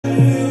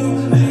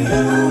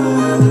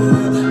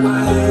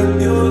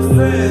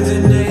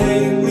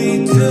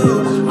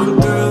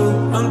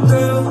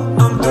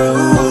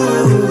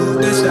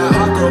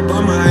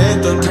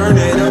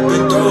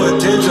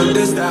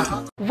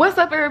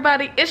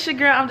everybody, it's your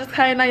girl. I'm just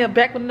kind of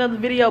back with another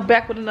video,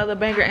 back with another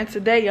banger. And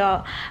today,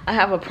 y'all, I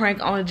have a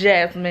prank on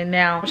Jasmine.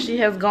 Now, she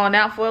has gone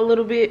out for a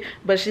little bit,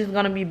 but she's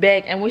gonna be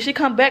back. And when she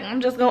come back, I'm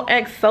just gonna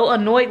act so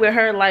annoyed with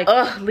her, like,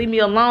 ugh, leave me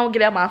alone,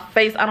 get out my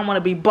face, I don't want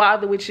to be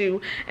bothered with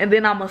you. And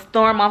then I'm gonna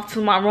storm off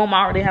to my room.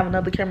 I already have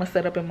another camera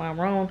set up in my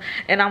room,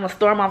 and I'm gonna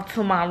storm off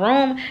to my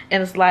room,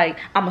 and it's like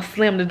I'm gonna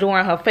slam the door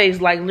in her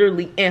face, like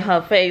literally in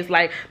her face,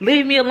 like,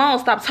 leave me alone,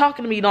 stop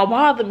talking to me, don't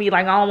bother me,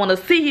 like, I don't want to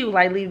see you,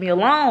 like, leave me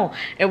alone.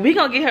 And we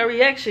gonna get her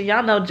reaction.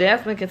 Y'all know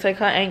Jasmine can take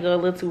her anger a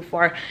little too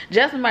far.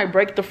 Jasmine might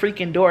break the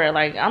freaking door,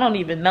 like, I don't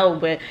even know.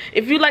 But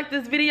if you like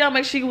this video,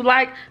 make sure you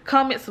like,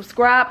 comment,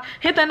 subscribe,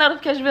 hit that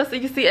notification bell so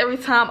you see every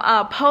time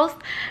I post.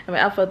 And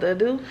without further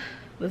ado,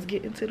 let's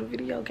get into the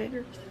video,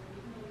 gangers.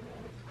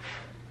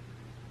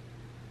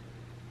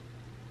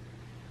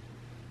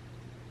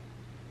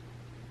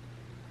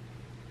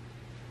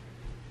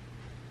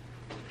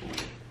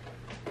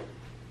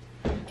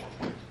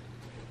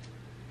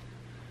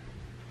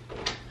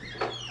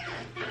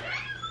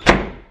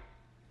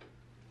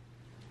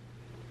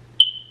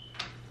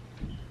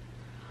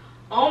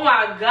 Oh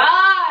my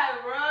God,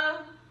 bro.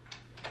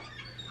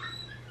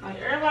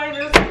 Like, everybody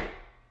just,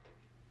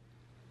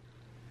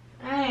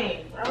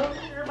 dang, bro.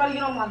 Everybody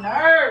get on my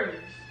nerves.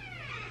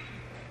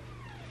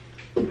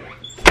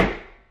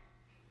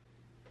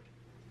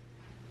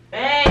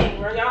 Dang,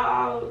 bro,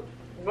 y'all,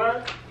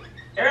 bro.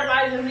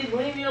 Everybody just need to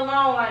leave me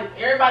alone. Like,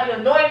 everybody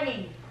annoy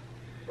me,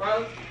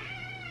 bro.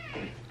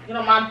 Get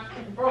on my,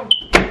 bro.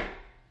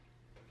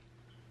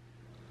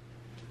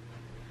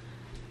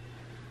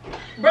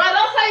 Bro,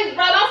 don't say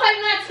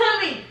nothing to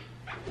me.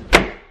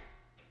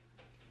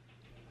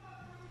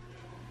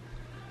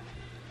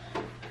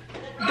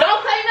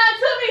 Don't say nothing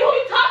to me. Who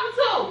you talking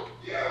to?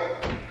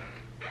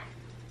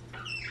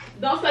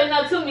 Don't say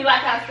nothing to me,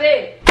 like I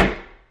said.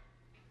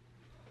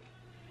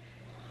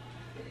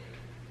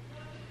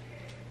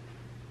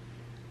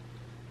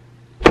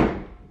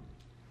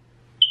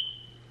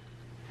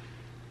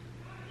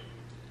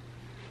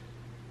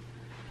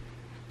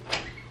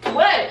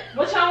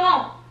 What y'all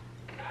want?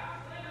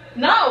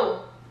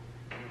 No.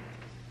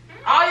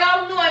 All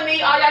y'all doing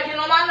me, all y'all getting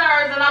on my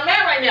nerves, and I'm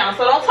mad right now,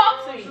 so don't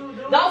talk to me.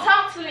 Don't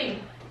talk to me.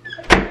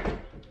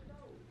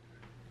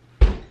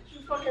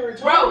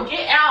 Bro,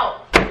 get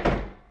out.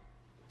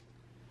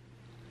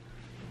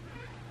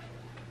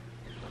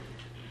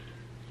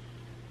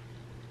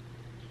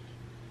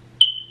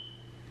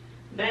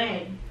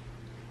 Dang.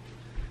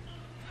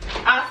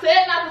 I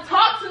said not to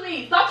talk to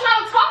me. Stop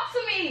trying to talk to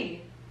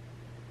me.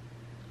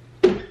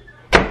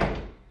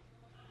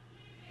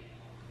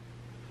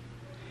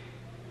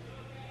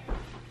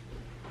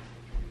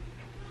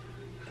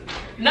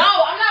 No,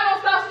 I'm not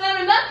gonna stop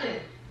slamming nothing.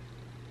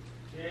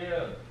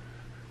 Yeah.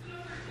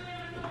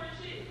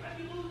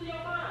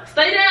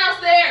 Stay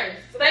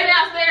downstairs. Stay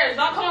downstairs.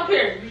 Don't come up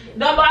here.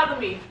 Don't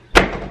bother me.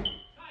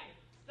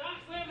 Stop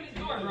slamming this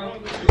door, bro.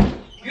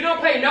 You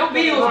don't pay no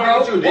bills, bro.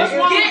 What's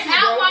wrong? Get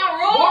out my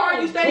room. Why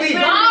are you staying slamming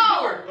this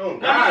door? Oh,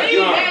 God. You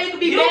can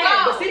be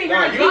mad, but sitting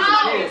here and you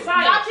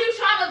inside. Y'all keep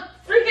trying to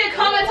freaking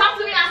come and talk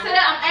to me. I said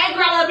that I'm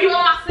angry. I want to be with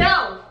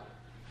myself.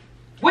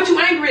 What you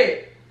angry at?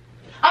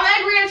 I'm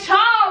angry at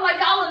y'all. Like,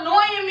 y'all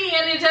annoying me,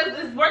 and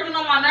it's working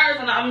on my nerves,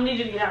 and I need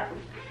you to get out.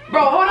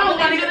 Bro, hold on,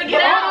 I need you to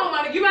get out.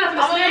 Hold on, you might have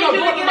to slam your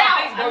door in my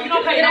face, bro. You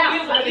don't pay no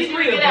bills on this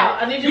crib, bro.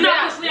 I need you to get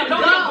out. You're not gonna slam no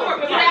door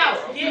in my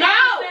face. You're not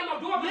gonna slam no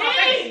door in my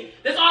face.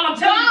 That's all I'm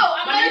telling you. No,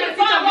 I'm ready to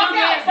walk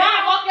out.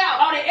 Fine, walk out.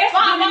 All that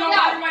estrogen in your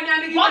body right now,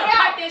 nigga. You gotta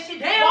pipe that shit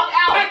down. Walk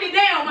out. Pipe it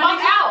down, my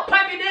nigga.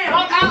 Pipe it down.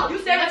 Walk out. You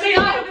 17,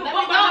 I don't give a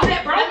fuck about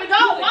that, bro. Let me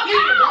go. Walk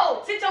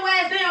out. Sit your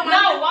ass down, my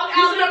No, nigga. walk out.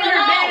 You sit up here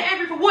mad and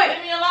angry for what?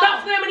 Leave me alone.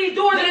 Stop slamming these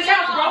doors in this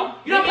house, bro.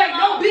 You don't pay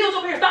no bills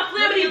over here. Stop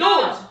slamming these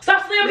doors.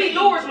 Stop slamming these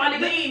doors, my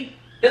nigga.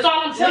 That's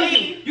all I'm telling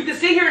you. You can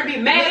sit here and be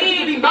mad.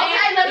 You can be mad.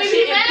 Okay, let me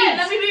be mad.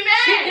 Let me be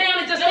mad. Sit down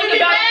and just think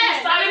about it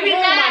inside the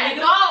room, my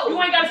nigga. You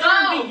ain't got to sit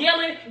and be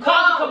yelling,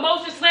 causing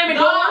commotion, slamming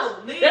doors.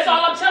 That's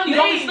all I'm telling you.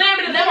 Don't be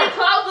slamming this door. Let me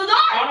close the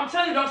door. All I'm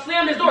telling you, don't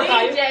slam this door, Leave,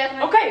 Kaya.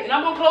 Jasmine. Okay, and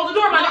I'm gonna close the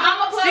door, my nigga. I'm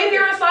gonna close Sit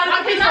here it. inside Why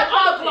the can't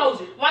I close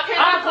it. Why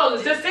can't I'm gonna close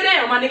it. Just sit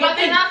down, my nigga. Why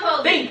can't I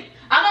close it? Think.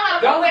 I know how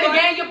to Go close ahead the and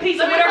door. gain your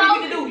piece of Let me whatever you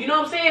close can it. do. You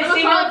know what I'm saying? Let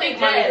me See close what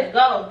it, my nigga.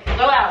 Go.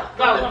 Go out.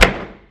 Go.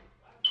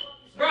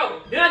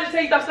 Bro, did I just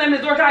tell you stop slamming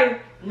this door, Kaya?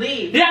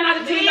 Leave. Did I not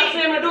just tell you stop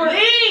slamming the door?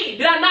 Leave.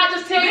 Did I not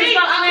just tell you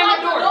stop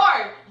slamming the door?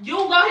 You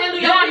go handle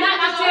your Did I business. not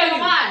just tell you?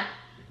 Mine.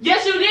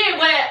 Yes, you did,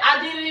 but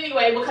I did it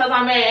anyway because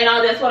I'm mad and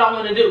all that's what I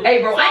want to do. Hey,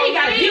 bro, So I ain't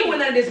gotta leave. deal with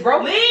none of this,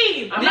 bro.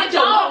 Leave. I'm not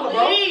your mama,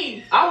 bro.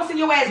 Leave. I will send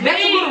your ass back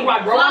to Leave. Little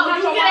Rock, bro. No, I'm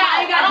not you your get mama. out. I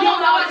ain't gotta I deal don't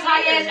with all want this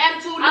high nobody ass here.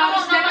 attitude and I all don't this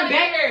want stepping nobody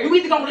back. here. You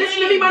either gonna listen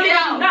to me, my Leave. nigga,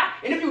 Get or you out. not.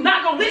 And if you not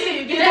gonna listen,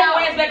 Leave. get Get your out.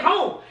 ass back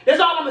home. That's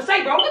all I'm gonna say,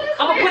 bro.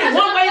 I'm gonna put it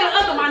one way or the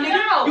other, my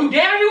nigga. You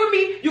down here with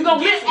me, you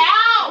gonna Get listen.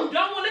 out. You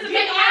don't want to listen,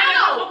 Get take your ass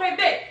back out. home. Okay,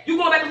 bet. You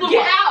going back to Little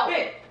Get Rock. out.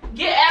 Bet.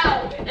 Get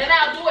out. And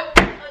I'll do it.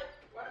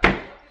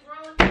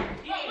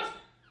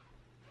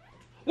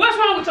 What's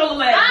wrong with your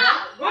little ass, bro? Stop.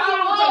 What's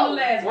wrong with your little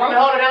ass, bro? Woman,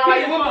 hold it down like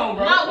Give you me the phone,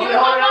 bro. No, give me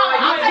the Hold it phone. on,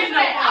 like I'll you pay ain't for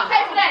that. getting I'll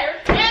pay for that.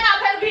 And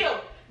I'll pay the bill.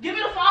 Give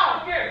me the phone.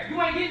 You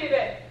ain't getting it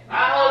back.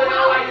 I hold it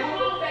down like you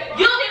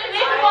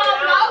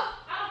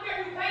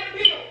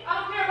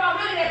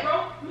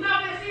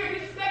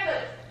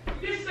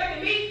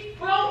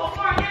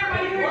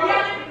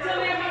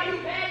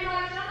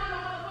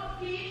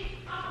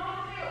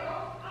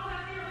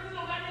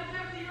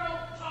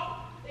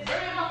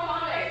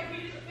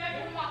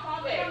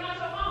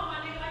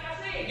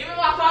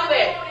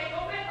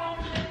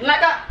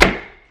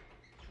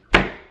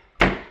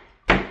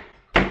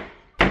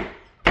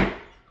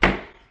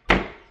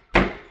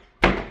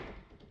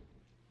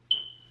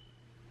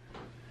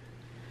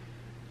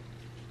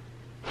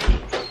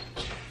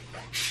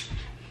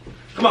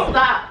Come on.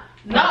 Stop.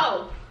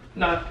 No.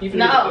 Nah, you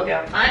finna get the fuck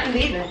out. I ain't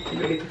leaving. You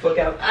finna get the fuck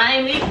out.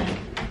 I ain't leaving.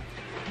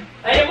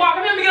 Hey, Mark,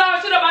 come here and get all that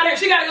shit up out here.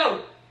 She gotta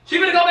go.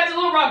 She finna go back to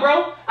Little Rock,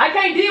 bro. I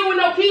can't deal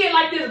with no kid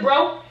like this,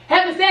 bro.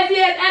 Having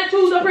sassy ass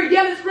attitudes up here,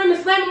 yelling, screaming,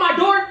 slamming my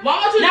door.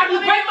 Now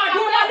you break my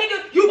door, my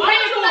nigga. You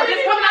paying for it.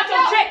 It's coming out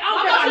your check. I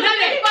don't care about none of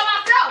that.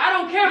 I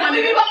don't care, my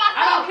nigga.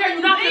 I don't care.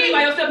 You're not gonna be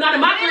by yourself. Not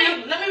in my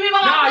crib. Let me be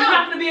by myself. Nah, you're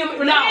not gonna be in.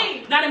 No,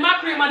 not in my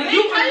crib, my nigga.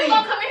 You finna leave.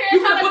 You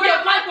finna book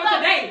your flight for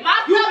today.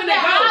 You finna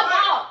go.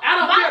 I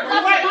don't care, bro.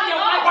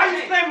 Why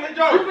you slamming the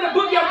door? You finna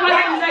book your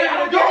flight for today.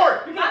 I don't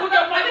care. You finna book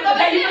your flight for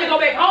today. You finna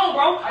go back home,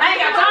 bro. I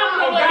ain't got time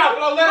for no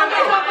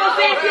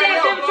sassy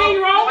ass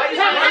 17-year-old. I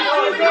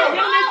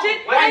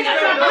ain't got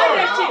time for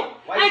that shit.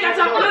 I ain't got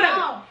time for none of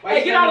it.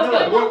 Hey, get all the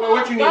stuff.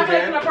 What you need,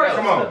 man?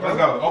 Come on, let's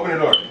go. Open the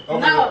door.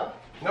 No.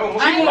 No,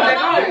 she going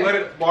back home. Let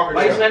it walk her.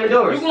 Why you slamming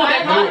doors? You going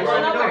back home?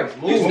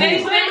 You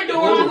steady slamming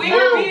doors. You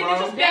ain't being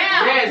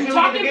disrespectful. You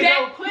talking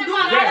back. You doing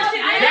all that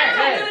shit. I ain't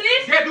got time for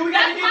this. Yeah, do we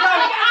got to get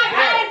going?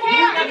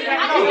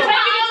 You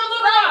take me to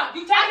Little Rock.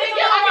 You take me to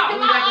Little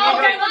Rock.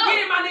 Okay, forget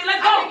it, my nigga.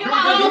 Let's go. You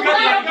book your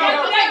flight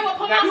today,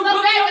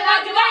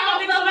 my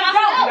nigga. Let's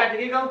go. You got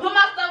the gig on? Put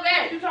my stuff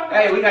back.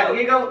 Hey, we got the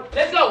gig on?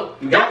 Let's go.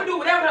 Y'all can do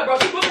whatever, bro.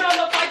 She booking her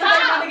little flight today,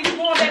 my nigga. You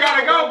going back. You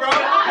gotta go, bro.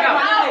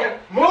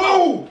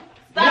 Move.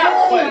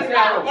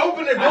 Stop.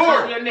 Open the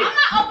door. I'm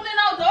not opening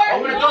no doors.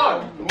 Open the door.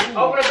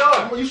 Open the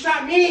door. You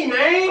shot me,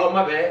 man. Oh,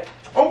 my bad.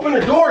 Open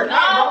the door. No.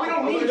 Bro, we don't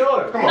Open need the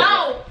door. Come on.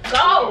 No.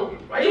 Go.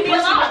 Why You you get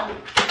pushing off. me?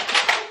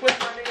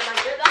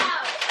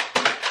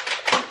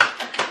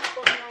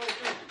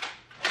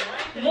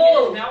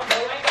 Move. Now, bro, I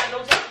ain't got no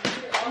time.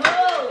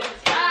 Move.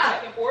 Stop.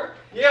 Back and forth.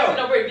 Yeah.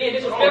 Sitting over here being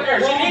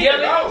disrespectful. She be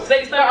yelling.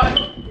 Say stuff.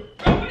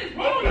 Bro, what is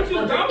wrong with you,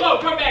 bro? Flo,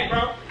 come back,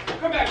 bro.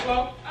 Come back,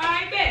 Flo.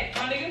 Alright, bet,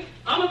 my nigga.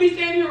 I'm gonna be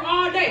standing here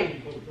all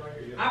day.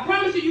 I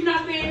promise you, you're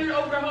not staying here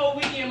over the whole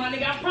weekend, my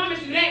nigga. I promise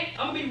you that.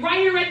 I'm gonna be right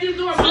here at this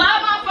door. Slide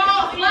my phone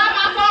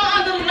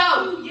under the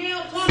door.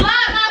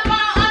 Slide my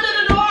phone under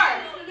the door.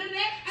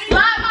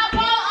 Slide my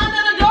phone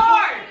under the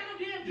door.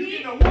 You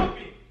getting a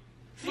whooping.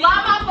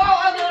 Slide my phone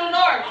under the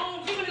door.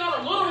 She's gonna go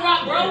to Little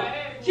Rock, bro.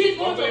 She's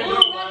going to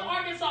Little Rock,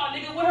 Arkansas,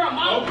 nigga, with her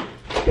mom.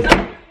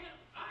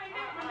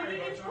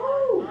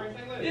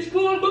 It's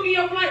cool. I'm booking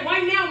your flight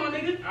right now, my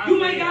nigga.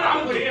 You ain't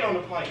gotta book it. on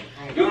the plane.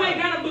 You ain't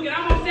gotta book it.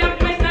 I'm on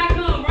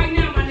SouthWest.com right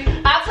now, my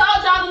nigga. I told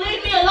y'all to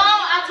leave me alone.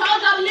 I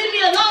told y'all to leave me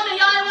alone, and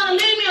y'all didn't want to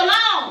leave me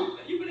alone.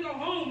 You finna go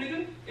home,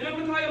 nigga. And I'm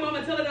gonna call your mama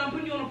and tell her that I'm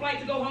putting you on a flight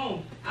to go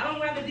home. I don't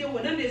have to deal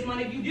with none of this, my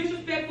nigga. You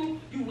disrespectful,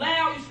 you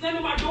loud, you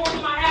slamming my door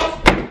to my house.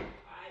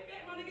 I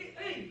bet, my nigga.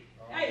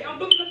 Hey, I'm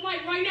booking the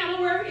flight right now.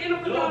 Don't worry. And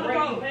I'm gonna call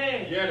the phone.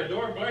 Yeah, the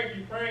door break.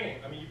 You paying.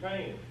 You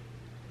paying.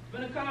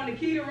 I'm gonna call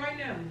Nikita right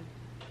now.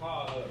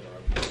 Call her, bro.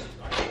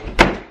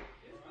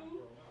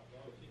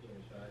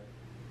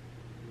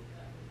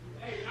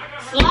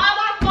 Slide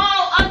my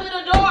phone under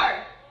the door.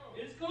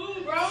 It's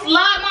cool, bro.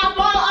 Slide my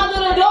phone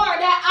under the door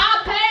that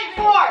I paid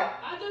for.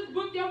 I just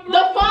booked your flight.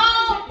 The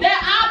phone that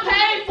I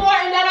paid for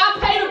and that I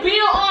paid the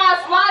bill on,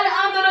 slide it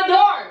under the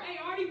door. Hey,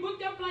 I already booked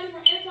your flight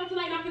for 8 o'clock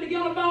tonight. I'm gonna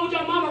get on the phone with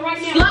your mama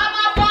right now. Slide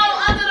my phone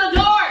under the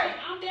door.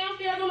 I'm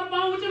downstairs on the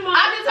phone with your mama.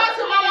 I can talk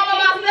to my mama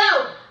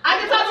myself. I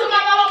can talk to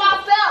my mama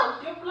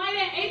myself. Your flight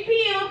at 8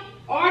 p.m.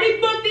 Already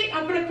booked it.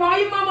 I'm gonna call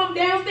your mama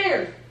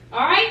upstairs.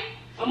 All right?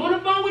 I'm on the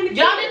phone with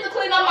Nikita. Y'all need to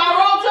clean up my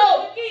room too.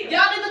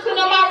 Y'all need to clean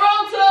up my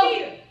room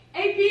too.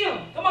 8 p.m.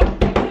 Come on.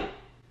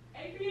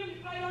 8 p.m. Your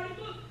flight already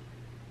booked.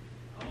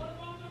 I'm on the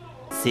phone with your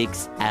mama.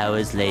 6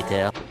 hours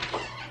later.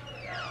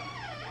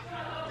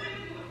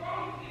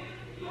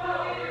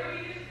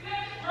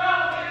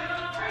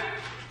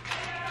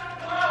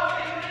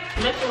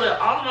 Messing with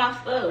all my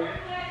stuff.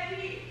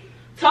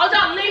 Told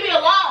y'all to leave me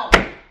alone.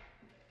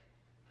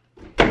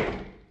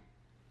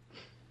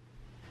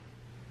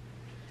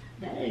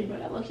 Dang, bro,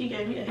 that look, he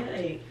gave me a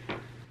headache.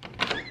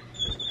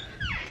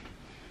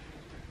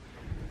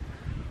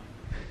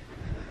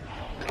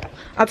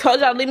 I told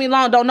y'all to leave me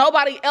alone. Don't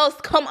nobody else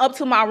come up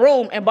to my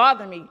room and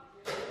bother me.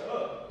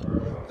 She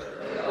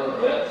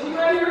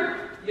right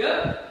here?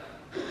 Yep.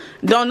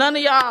 Don't none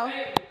of y'all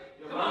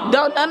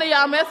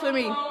mess with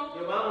me.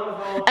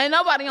 Ain't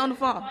nobody on the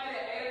phone.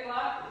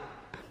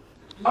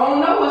 I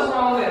don't know what's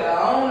wrong with her.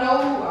 I don't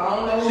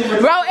know.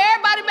 Bro,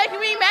 everybody making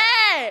me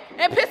mad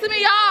and pissing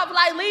me off.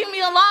 Like, leave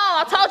me alone.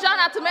 I told y'all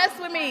not to mess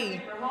with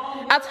me.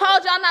 I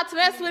told y'all not to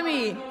mess with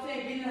me.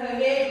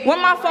 Where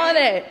my phone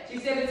at?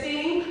 She's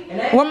 17.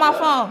 Where my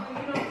phone?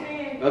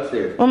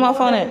 Upstairs. Where my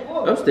phone at?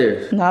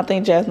 Upstairs. No, I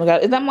think Jasmine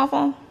got it. Is that my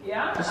phone?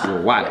 Yeah. This is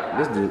a wallet.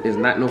 This is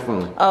not no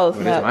phone. Oh, it's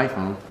This not. is an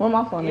iPhone. Where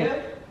my phone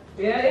at?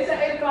 Yeah, it's at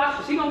 8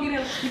 o'clock. She gonna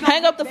get in.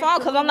 Hang up the phone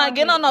because I'm not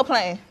getting on no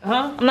plane.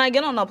 Huh? I'm not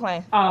getting on no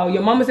plane. Oh,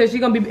 your mama said she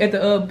gonna be at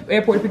the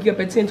airport to pick you up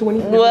at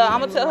 10:20. Well, I'm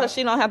going to tell her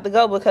she don't have to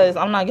go because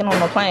I'm not getting on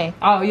no plane.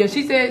 Oh yeah,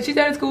 she said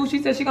it's cool.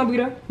 She said she gonna be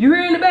there. You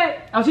here in the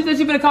back? Oh, she said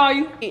she finna call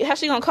you. How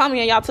she going to call me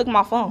and y'all took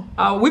my phone?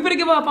 Oh, we finna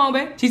give her a phone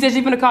back. She said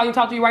she finna call you and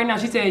talk to you right now.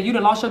 She said you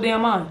done lost your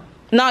damn mind.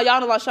 No, y'all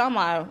done lost your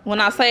mind. When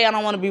I say I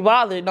don't want to be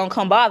bothered, don't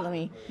come bother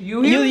me.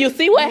 You hear? You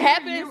see what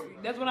happens?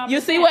 That's what I'm You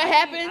see saying. what I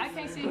happens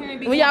can't sit here and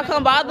be when y'all going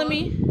come back and bother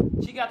forth.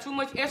 me? She got too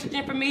much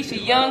estrogen for me. She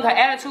young, her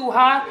attitude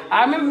high.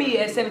 I remember me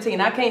at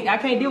 17. I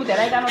can't deal with that.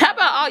 I ain't got no. How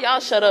about all y'all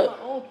shut up?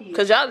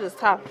 Cause y'all just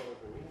talk.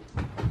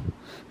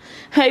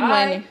 Hey,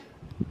 money.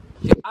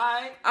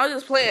 Alright. I was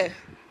just playing.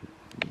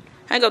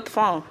 Hang up the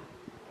phone.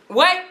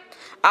 What?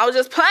 I was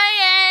just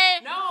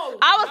playing. No.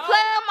 I was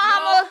playing,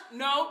 mama.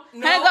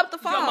 No. Hang up the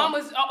phone. Your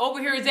mama's over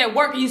here is at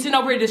work and you sitting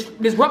over here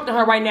disrupting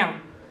her right now.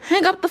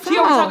 Hang up the phone. She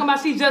over talking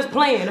about she's just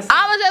playing.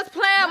 I was just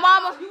playing,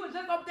 mama. You was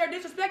just up there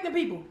disrespecting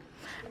people.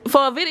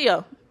 For a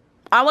video.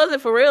 I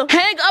wasn't for real.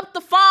 Hang up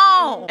the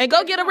phone and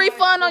go get a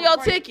refund on your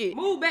ticket.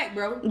 Move back,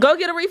 bro. Go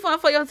get a refund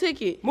for your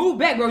ticket. Move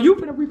back, bro. You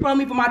finna refund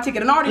me for my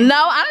ticket and already. No,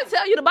 I didn't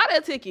tell you to buy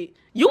that ticket.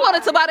 You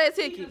wanted to buy that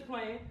She ticket. just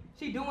playing.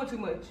 She doing too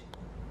much.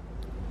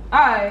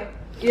 Alright,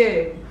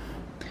 yeah.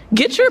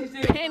 Get your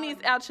pennies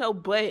out your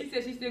butt. She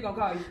said she's still gonna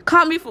call you.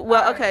 Call me for,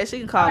 well, okay, she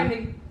can call Alright, me.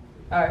 nigga.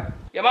 Alright.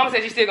 Your mama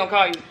said she's still gonna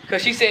call you.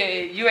 Cause she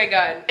said you ain't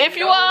got If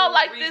you all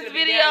like this reason to be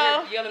video,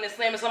 down here yelling and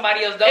slamming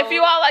somebody else door. If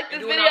you all like this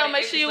and doing video, all that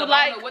make extra sure you stuff.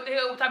 I don't like, know what the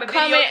hell type of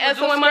comment, video and you was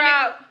doing, my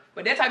subscribe. nigga.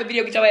 But that type of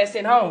video get your ass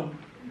sent home.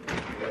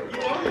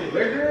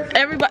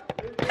 Everybody,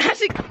 how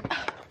she,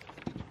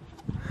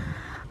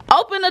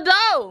 open the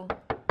door.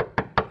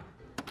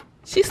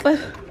 She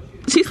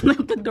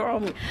slammed the door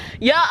on me.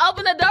 Y'all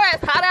open the door,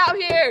 it's hot out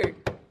here.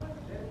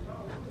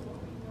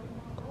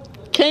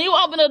 Can you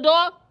open the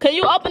door? Can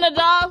you open the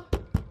door?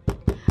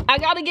 I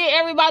gotta get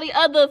everybody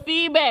other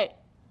feedback.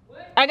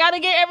 I gotta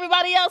get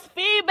everybody else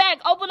feedback.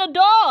 Open the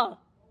door.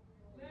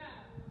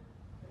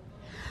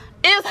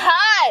 It's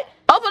hot.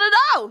 Open the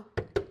door.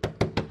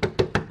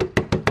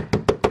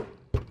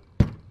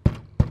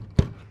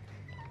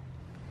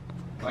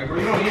 Like, bro,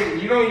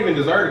 you don't even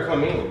deserve to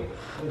come in.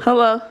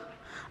 Hello.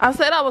 I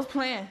said I was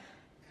playing.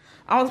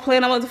 I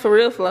wasn't for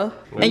real, Flo.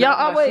 And y'all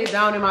always,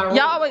 y'all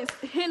always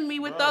hitting me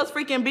with those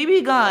freaking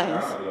BB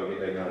guns. I'm gonna get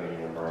that gun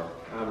in, bro.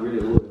 I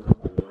really would.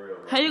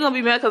 How you gonna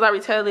be mad because I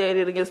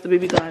retaliated against the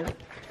BB guns?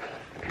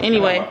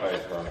 Anyway,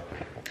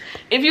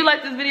 if you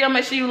like this video,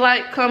 make sure you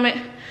like, comment,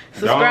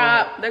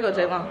 subscribe. There go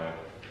J-Long.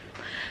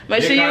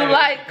 Make sure you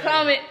like,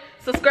 comment,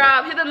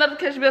 subscribe, hit the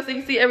notification bell so you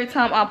can see every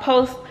time I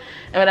post.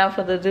 And without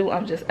further ado,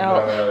 I'm just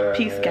out.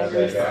 Peace, guys.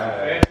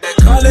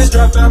 College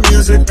dropout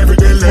music every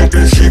day like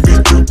this. She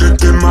be too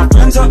thick and my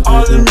friends are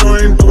all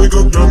annoying, but we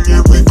go dumb,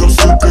 yeah.